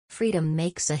Freedom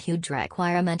makes a huge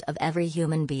requirement of every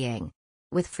human being.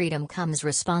 With freedom comes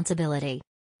responsibility.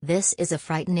 This is a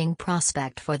frightening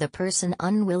prospect for the person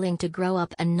unwilling to grow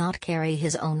up and not carry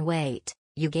his own weight.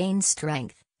 You gain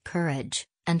strength, courage,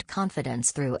 and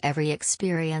confidence through every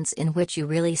experience in which you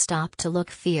really stop to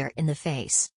look fear in the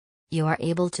face. You are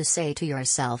able to say to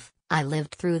yourself, I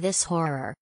lived through this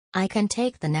horror. I can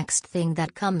take the next thing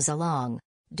that comes along.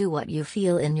 Do what you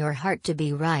feel in your heart to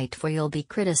be right, for you'll be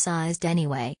criticized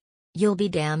anyway. You'll be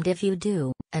damned if you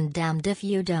do, and damned if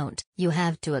you don't. You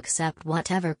have to accept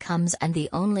whatever comes, and the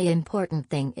only important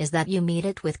thing is that you meet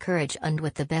it with courage and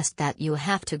with the best that you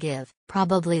have to give.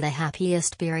 Probably the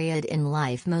happiest period in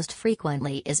life most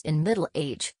frequently is in middle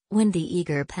age, when the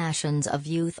eager passions of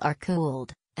youth are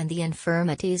cooled, and the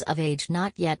infirmities of age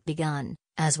not yet begun,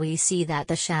 as we see that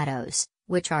the shadows,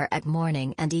 which are at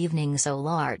morning and evening so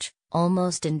large,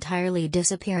 almost entirely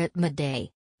disappear at midday.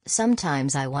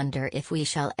 Sometimes I wonder if we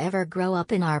shall ever grow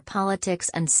up in our politics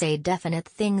and say definite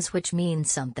things which mean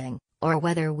something, or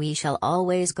whether we shall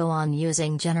always go on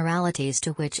using generalities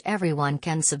to which everyone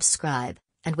can subscribe,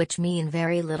 and which mean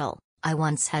very little. I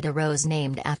once had a rose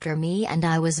named after me and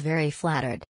I was very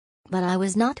flattered. But I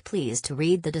was not pleased to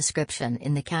read the description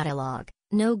in the catalogue,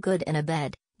 no good in a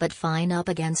bed, but fine up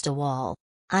against a wall.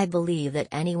 I believe that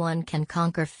anyone can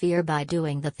conquer fear by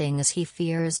doing the things he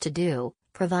fears to do,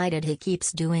 provided he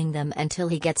keeps doing them until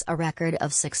he gets a record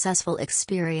of successful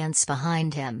experience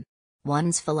behind him.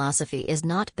 One's philosophy is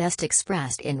not best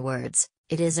expressed in words,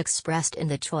 it is expressed in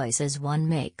the choices one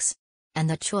makes. And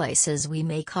the choices we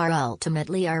make are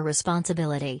ultimately our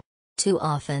responsibility. Too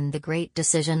often the great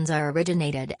decisions are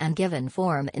originated and given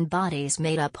form in bodies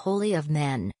made up wholly of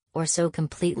men, or so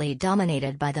completely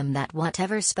dominated by them that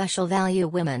whatever special value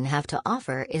women have to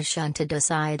offer is shunted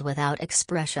aside without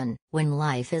expression. When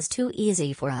life is too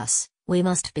easy for us, we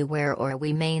must beware, or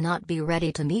we may not be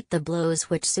ready to meet the blows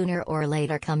which sooner or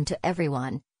later come to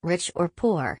everyone, rich or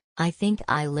poor. I think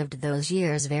I lived those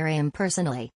years very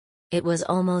impersonally. It was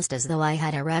almost as though I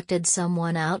had erected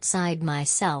someone outside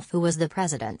myself who was the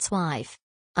president's wife.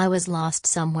 I was lost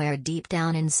somewhere deep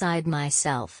down inside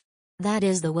myself. That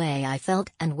is the way I felt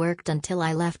and worked until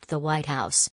I left the White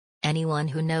House. Anyone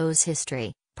who knows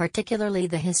history, particularly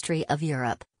the history of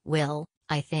Europe, will,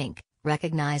 I think,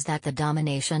 recognize that the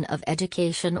domination of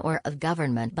education or of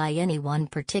government by any one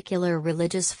particular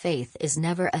religious faith is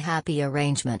never a happy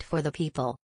arrangement for the people.